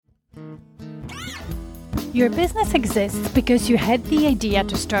Your business exists because you had the idea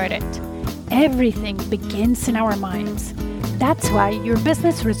to start it. Everything begins in our minds. That's why your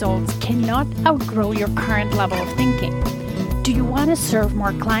business results cannot outgrow your current level of thinking. Do you want to serve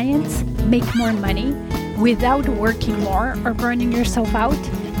more clients, make more money, without working more or burning yourself out?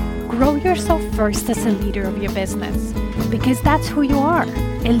 Grow yourself first as a leader of your business, because that's who you are,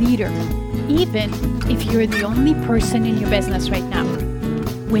 a leader, even if you're the only person in your business right now.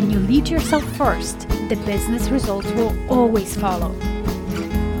 When you lead yourself first, the business results will always follow.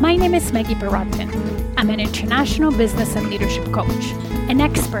 My name is Maggie Perotin. I'm an international business and leadership coach, an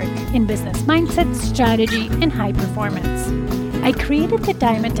expert in business mindset, strategy, and high performance. I created the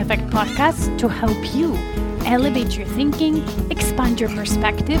Diamond Effect podcast to help you elevate your thinking, expand your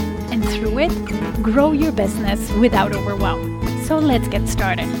perspective, and through it, grow your business without overwhelm. So let's get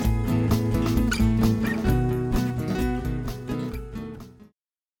started.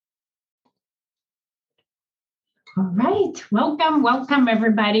 All right. Welcome,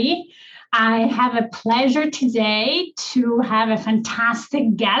 everybody. I have a pleasure today to have a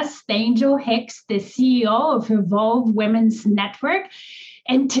fantastic guest, Angel Hicks, the CEO of Evolve Women's Network.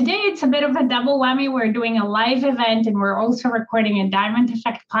 And today it's a bit of a double whammy. We're doing a live event and we're also recording a Diamond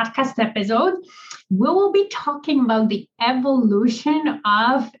Effect podcast episode. We will be talking about the evolution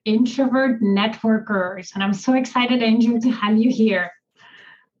of introvert networkers. And I'm so excited, Angel, to have you here.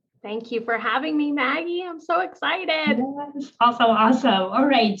 Thank you for having me, Maggie. I'm so excited. Yes, awesome. All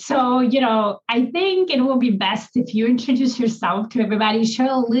right. So, I think it will be best if you introduce yourself to everybody,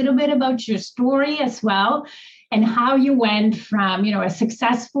 share a little bit about your story as well, and how you went from, a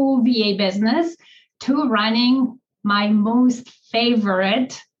successful VA business to running my most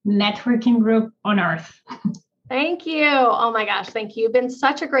favorite networking group on earth. Thank you. Oh my gosh. Thank you. You've been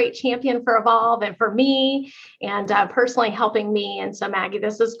such a great champion for Evolve and for me and personally helping me. And so Maggie,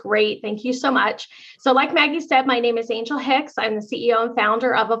 this is great. Thank you so much. So like Maggie said, my name is Angel Hicks. I'm the CEO and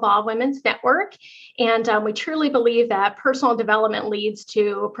founder of Evolve Women's Network. And we truly believe that personal development leads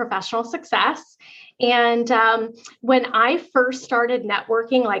to professional success. And when I first started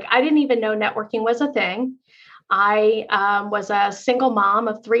networking, I didn't even know networking was a thing. I was a single mom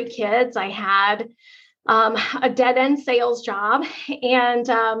of 3 kids. I had a dead-end sales job. And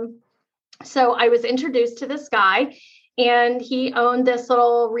so I was introduced to this guy, and he owned this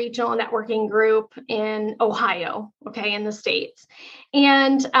little regional networking group in Ohio, in the States.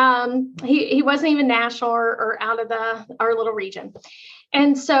 And he wasn't even national or out of our little region.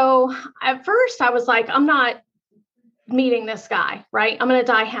 And so at first I was like, I'm not meeting this guy, right? I'm going to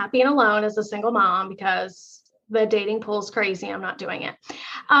die happy and alone as a single mom because the dating pool is crazy. I'm not doing it.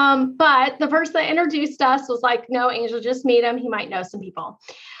 But the person that introduced us was like, no, Angel, just meet him. He might know some people.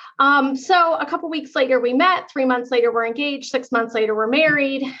 So a couple weeks later, we met. 3 months later, we're engaged. 6 months later, we're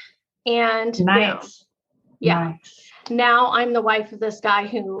married. And nice. Yeah. Nice. Now I'm the wife of this guy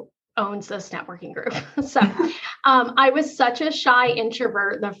who owns this networking group. So I was such a shy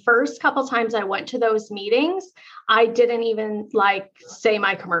introvert. The first couple times I went to those meetings, I didn't even say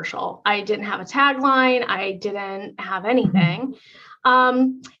my commercial. I didn't have a tagline. I didn't have anything.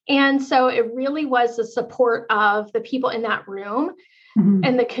 And so it really was the support of the people in that room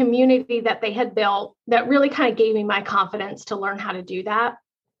and the community that they had built that really kind of gave me my confidence to learn how to do that.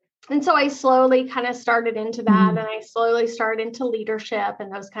 And so I slowly kind of started into that, and I slowly started into leadership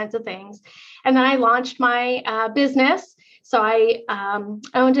and those kinds of things. And then I launched my business. So I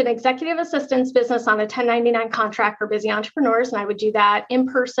owned an executive assistance business on a 1099 contract for busy entrepreneurs, and I would do that in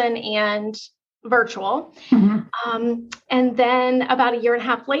person and virtual. And then about 1.5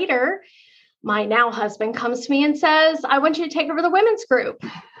 years later, my now husband comes to me and says, I want you to take over the women's group.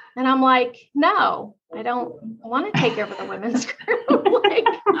 And I'm like, no, I don't want to take over the women's group.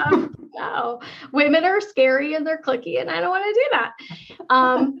 No, women are scary and they're cliquey, and I don't want to do that.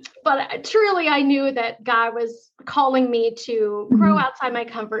 But truly, I knew that God was calling me to grow outside my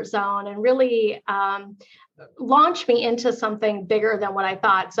comfort zone and really launch me into something bigger than what I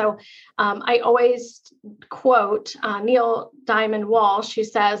thought. So I always quote Neil Diamond Walsh, who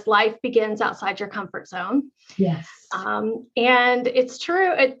says, life begins outside your comfort zone. Yes. And it's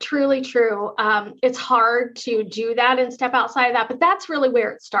true. It's truly true. It's hard to do that and step outside of that, but that's really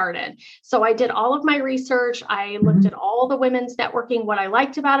where it started. So I did all of my research. I looked at all the women's networking, what I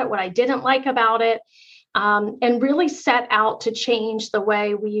liked about it, what I didn't like about it, and really set out to change the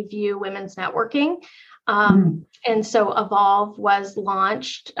way we view women's networking. And so Evolve was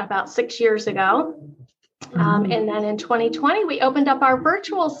launched about 6 years ago. And then in 2020, we opened up our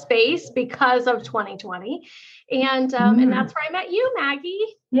virtual space because of 2020. And that's where I met you, Maggie.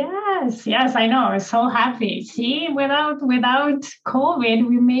 Yes, I know. I'm so happy. See, without COVID,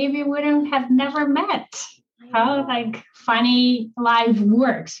 we maybe wouldn't have never met. How like funny life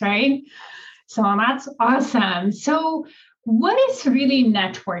works, right? So that's awesome. So what is really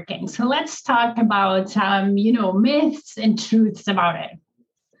networking? So let's talk about myths and truths about it.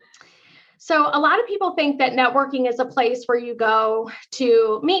 So a lot of people think that networking is a place where you go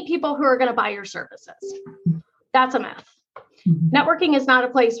to meet people who are going to buy your services. That's a myth. Networking is not a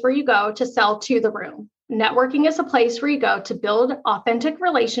place where you go to sell to the room. Networking is a place where you go to build authentic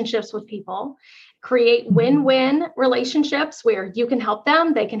relationships with people, create win-win relationships where you can help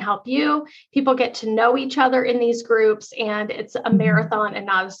them, they can help you. People get to know each other in these groups, and it's a marathon and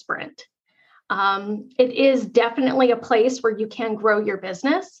not a sprint. It is definitely a place where you can grow your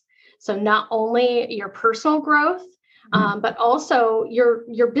business. So not only your personal growth, but also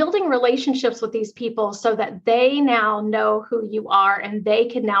you're building relationships with these people so that they now know who you are and they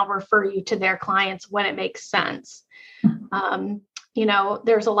can now refer you to their clients when it makes sense.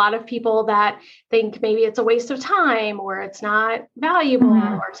 There's a lot of people that think maybe it's a waste of time or it's not valuable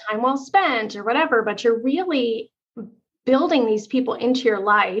or time well spent or whatever, but you're really building these people into your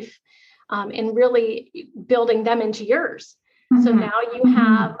life and really building them into yours. So now you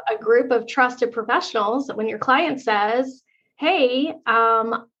have a group of trusted professionals that when your client says, hey,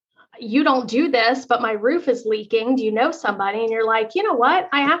 you don't do this, but my roof is leaking. Do you know somebody? And you're like, you know what?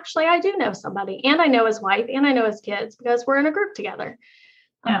 I do know somebody, and I know his wife and I know his kids because we're in a group together.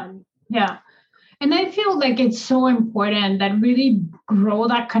 Yeah. And I feel like it's so important that really grow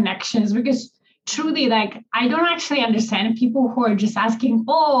that connections, because truly, like, I don't actually understand people who are just asking,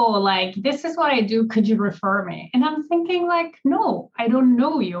 oh, like, this is what I do, could you refer me? And I'm thinking like, no, I don't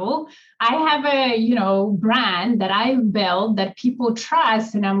know you. I have a, brand that I've built that people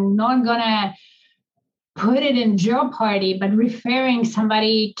trust, and I'm not gonna put it in jeopardy, but referring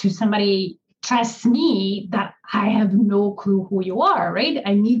somebody to somebody trusts me that I have no clue who you are, right?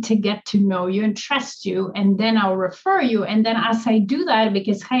 I need to get to know you and trust you, and then I'll refer you. And then as I do that,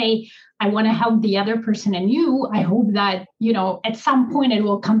 because, hey, I want to help the other person and you, I hope that, at some point it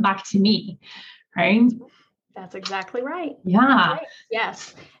will come back to me, right? That's exactly right. Yeah. Right.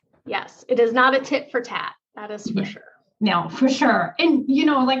 Yes. It is not a tit for tat. That is for sure. No, for sure. And,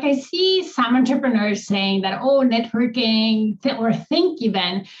 like I see some entrepreneurs saying that, networking, or think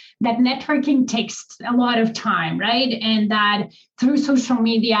even that networking takes a lot of time, right? And that through social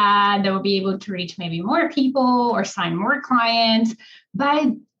media, they will be able to reach maybe more people or sign more clients.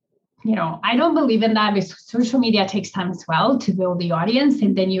 But I don't believe in that, because social media takes time as well to build the audience.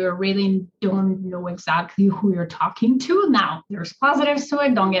 And then you really don't know exactly who you're talking to. Now, there's positives to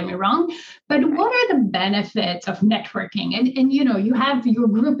it, don't get me wrong. But what are the benefits of networking? And you have your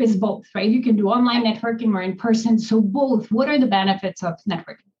group is both, right? You can do online networking or in person. So both, what are the benefits of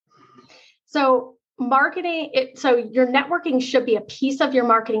networking? So your networking should be a piece of your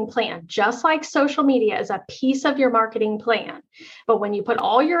marketing plan, just like social media is a piece of your marketing plan. But when you put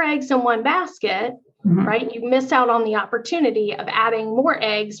all your eggs in one basket, right, you miss out on the opportunity of adding more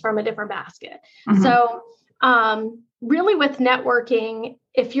eggs from a different basket. So really with networking,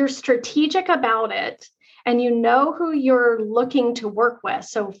 if you're strategic about it and you know who you're looking to work with.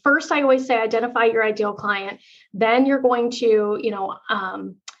 So first, I always say, identify your ideal client. Then you're going to,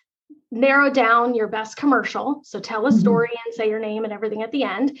 narrow down your best commercial. So tell a story and say your name and everything at the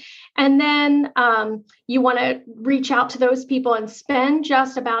end. And then you want to reach out to those people and spend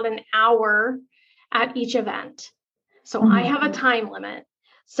just about an hour at each event. So I have a time limit.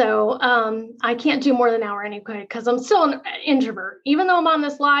 So I can't do more than an hour anyway, because I'm still an introvert. Even though I'm on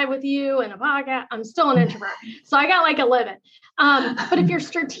this live with you and a podcast, I'm still an introvert. So I got like a limit. But if you're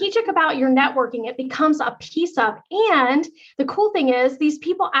strategic about your networking, it becomes a piece of, and the cool thing is these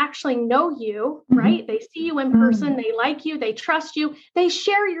people actually know you, right? They see you in person, they like you, they trust you, they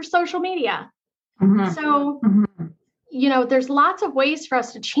share your social media. So, there's lots of ways for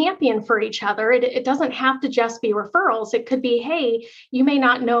us to champion for each other. It doesn't have to just be referrals. It could be, hey, you may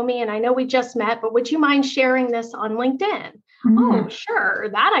not know me and I know we just met, but would you mind sharing this on LinkedIn? Oh, sure.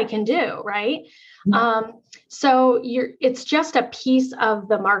 That I can do. Right. So it's just a piece of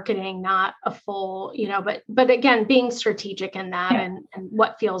the marketing, not a full, but again, being strategic in that and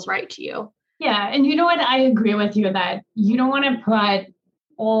what feels right to you. Yeah. And you know what? I agree with you that you don't want to put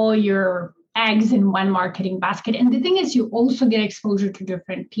all your eggs in one marketing basket. And the thing is, you also get exposure to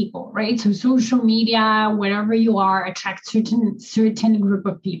different people, right? So social media, wherever you are, attract certain group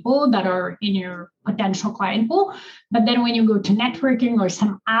of people that are in your potential client pool. But then when you go to networking or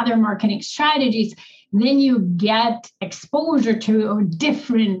some other marketing strategies, then you get exposure to a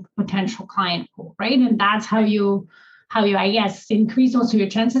different potential client pool, right? And that's how you, I guess, increase also your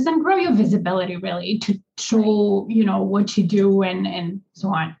chances and grow your visibility, really, to show, what you do and so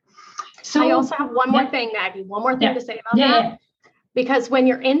on. So I also have one more thing, Maggie, one more thing to say about that. Yeah. Because when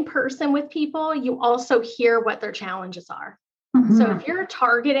you're in person with people, you also hear what their challenges are. Mm-hmm. So if you're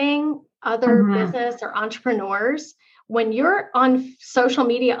targeting other business or entrepreneurs, when you're on social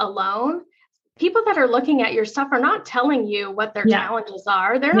media alone, people that are looking at your stuff are not telling you what their challenges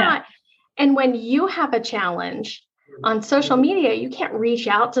are. They're not. And when you have a challenge on social media, you can't reach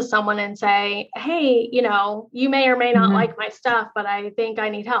out to someone and say, hey, you may or may not like my stuff, but I think I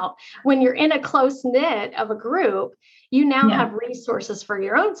need help. When you're in a close knit of a group, you now have resources for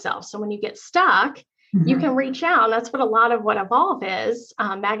your own self. So when you get stuck, you can reach out. And that's what a lot of what Evolve is.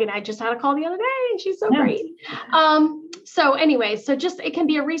 Maggie and I just had a call the other day and she's so great. So anyway, so just, it can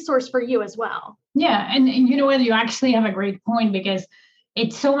be a resource for you as well. Yeah. And you know what, you actually have a great point, because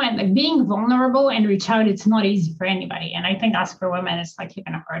it's so much like being vulnerable and reach out. It's not easy for anybody. And I think us for women, it's like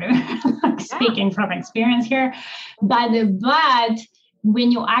even harder, speaking from experience here. But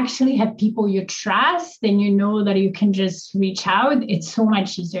when you actually have people you trust, then you know that you can just reach out. It's so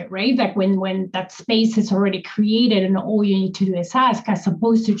much easier, right? Like when that space is already created and all you need to do is ask, as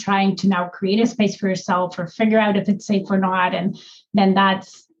opposed to trying to now create a space for yourself or figure out if it's safe or not. And then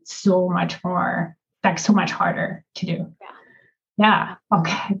that's so much more, like so much harder to do. Yeah.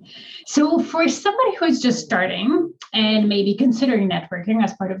 Okay. So for somebody who's just starting and maybe considering networking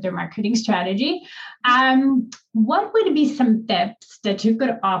as part of their marketing strategy, what would be some tips that you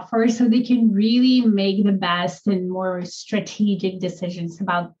could offer so they can really make the best and more strategic decisions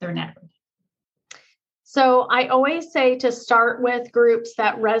about their networking? So I always say to start with groups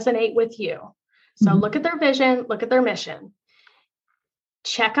that resonate with you. So look at their vision, look at their mission,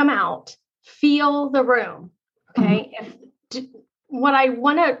 check them out, feel the room. Okay. What I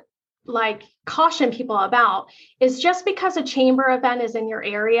want to caution people about is just because a chamber event is in your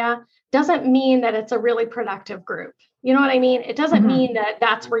area doesn't mean that it's a really productive group. You know what I mean? It doesn't mean that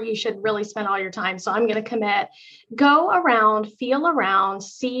that's where you should really spend all your time. So I'm going to commit, go around, feel around,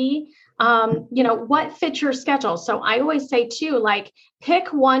 see, what fits your schedule. So I always say too,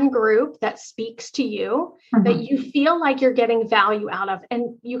 pick one group that speaks to you, that you feel like you're getting value out of.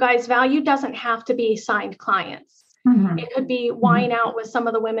 And you guys, value doesn't have to be signed clients. It could be wine out with some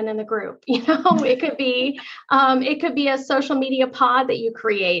of the women in the group. It could be a social media pod that you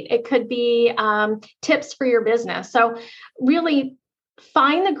create. It could be tips for your business. So really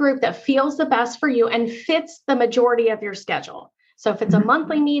find the group that feels the best for you and fits the majority of your schedule. So if it's a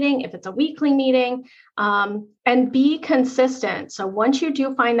monthly meeting, if it's a weekly meeting, and be consistent. So once you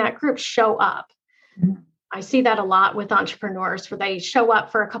do find that group, show up. I see that a lot with entrepreneurs where they show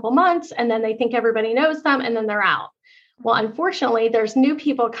up for a couple months and then they think everybody knows them and then they're out. Well, unfortunately, there's new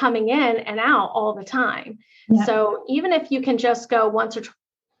people coming in and out all the time. Yeah. So even if you can just go once or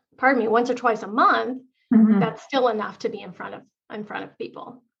twice a month, that's still enough to be in front of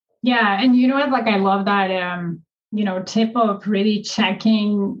people. Yeah. And you know what, I love that, tip of really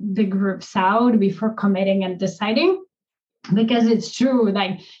checking the groups out before committing and deciding. Because it's true,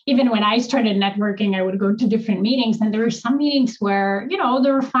 even when I started networking, I would go to different meetings and there were some meetings where, they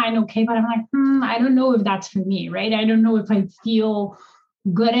were fine, okay, but I'm like, I don't know if that's for me, right? I don't know if I feel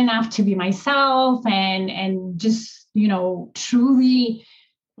good enough to be myself and just, truly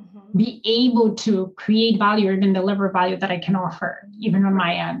be able to create value or even deliver value that I can offer, even on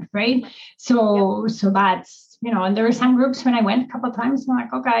my end, right? So that's, and there were some groups when I went a couple of times, I'm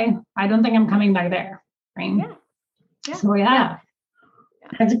like, okay, I don't think I'm coming back there, right? Yeah. So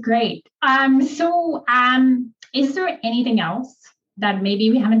that's great. So is there anything else that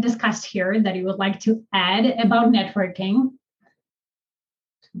maybe we haven't discussed here that you would like to add about networking?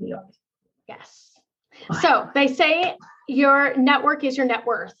 Yes. So they say your network is your net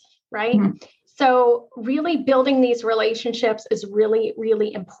worth, right? So really building these relationships is really,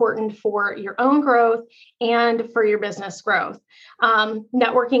 really important for your own growth and for your business growth.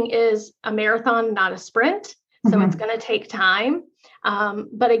 Networking is a marathon, not a sprint. So it's going to take time.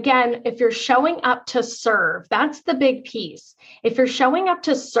 But again, if you're showing up to serve, that's the big piece. If you're showing up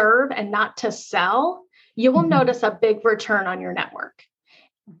to serve and not to sell, you will notice a big return on your network.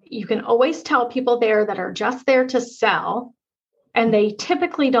 You can always tell people there that are just there to sell, and they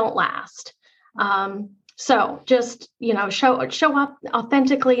typically don't last. So just, show up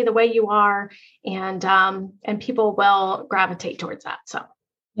authentically the way you are, and people will gravitate towards that. So.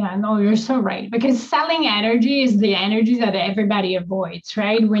 Yeah, no, you're so right. Because selling energy is the energy that everybody avoids,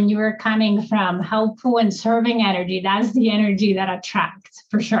 right? When you're coming from helpful and serving energy, that's the energy that attracts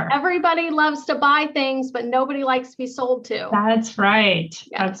for sure. Everybody loves to buy things, but nobody likes to be sold to. That's right.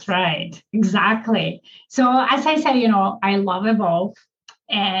 Yes. That's right. Exactly. So as I said, I love Evolve.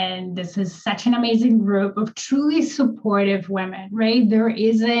 And this is such an amazing group of truly supportive women, right? There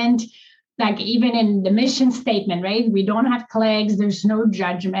isn't, like, even in the mission statement, right? We don't have cliques. There's no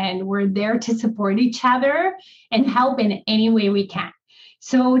judgment. We're there to support each other and help in any way we can.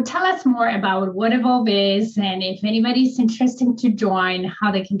 So tell us more about what Evolve is, and if anybody's interested to join,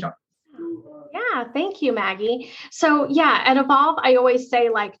 how they can join. Yeah, thank you, Maggie. So yeah, at Evolve, I always say,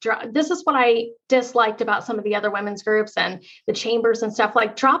 like, this is what I disliked about some of the other women's groups and the chambers and stuff,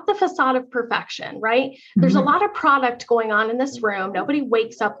 like, drop the facade of perfection, right? Mm-hmm. There's a lot of product going on in this room. Nobody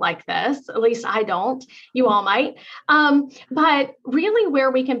wakes up like this. At least I don't. You all might. But really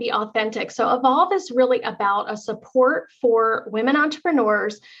where we can be authentic. So Evolve is really about a support for women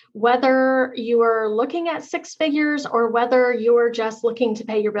entrepreneurs, whether you are looking at 6 figures or whether you're just looking to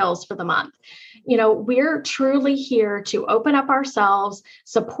pay your bills for the month. We're truly here to open up ourselves,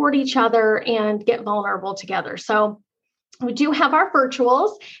 support each other, and get vulnerable together. So we do have our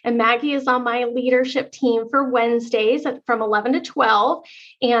virtuals, and Maggie is on my leadership team for Wednesdays from 11 to 12.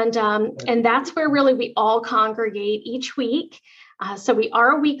 And that's where really we all congregate each week. So we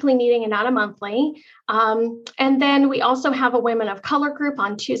are a weekly meeting and not a monthly. And then we also have a Women of Color group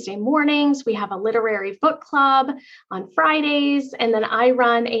on Tuesday mornings. We have a literary book club on Fridays. And then I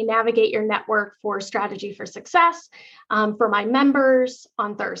run a Navigate Your Network for Strategy for Success for my members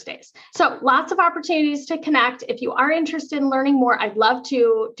on Thursdays. So lots of opportunities to connect. If you are interested in learning more, I'd love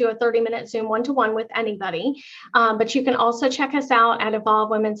to do a 30-minute Zoom one-to-one with anybody. But you can also check us out at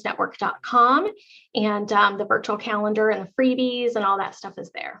evolvewomensnetwork.com, and the virtual calendar and the freebies and all that stuff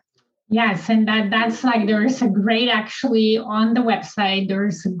is there. Yes, and that's like, there's a great, actually on the website,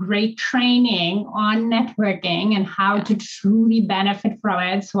 there's a great training on networking and how to truly benefit from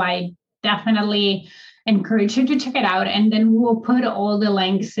it. So I definitely encourage you to check it out. And then we'll put all the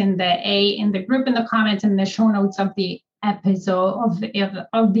links in the group, in the comments, and the show notes of the episode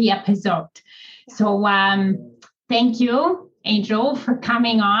of the episode. So thank you, Angel, for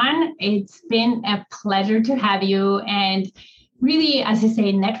coming on. It's been a pleasure to have you. And really, as I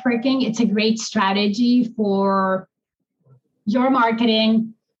say, networking, it's a great strategy for your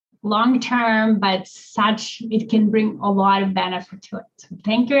marketing long-term, but it can bring a lot of benefit to it. So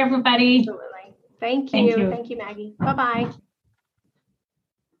thank you, everybody. Absolutely. Thank you. Thank you, Maggie. Bye-bye.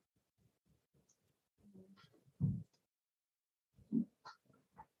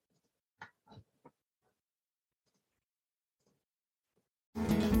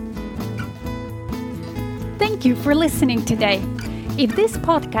 Thank you for listening today. If this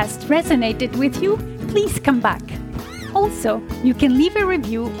podcast resonated with you, please come back. Also, you can leave a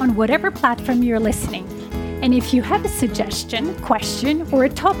review on whatever platform you're listening. And if you have a suggestion, question, or a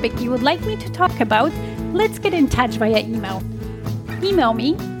topic you would like me to talk about, let's get in touch via email. Email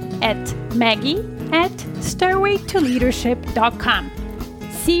me at maggie@stairwaytoleadership.com.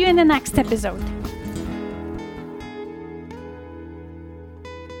 See you in the next episode.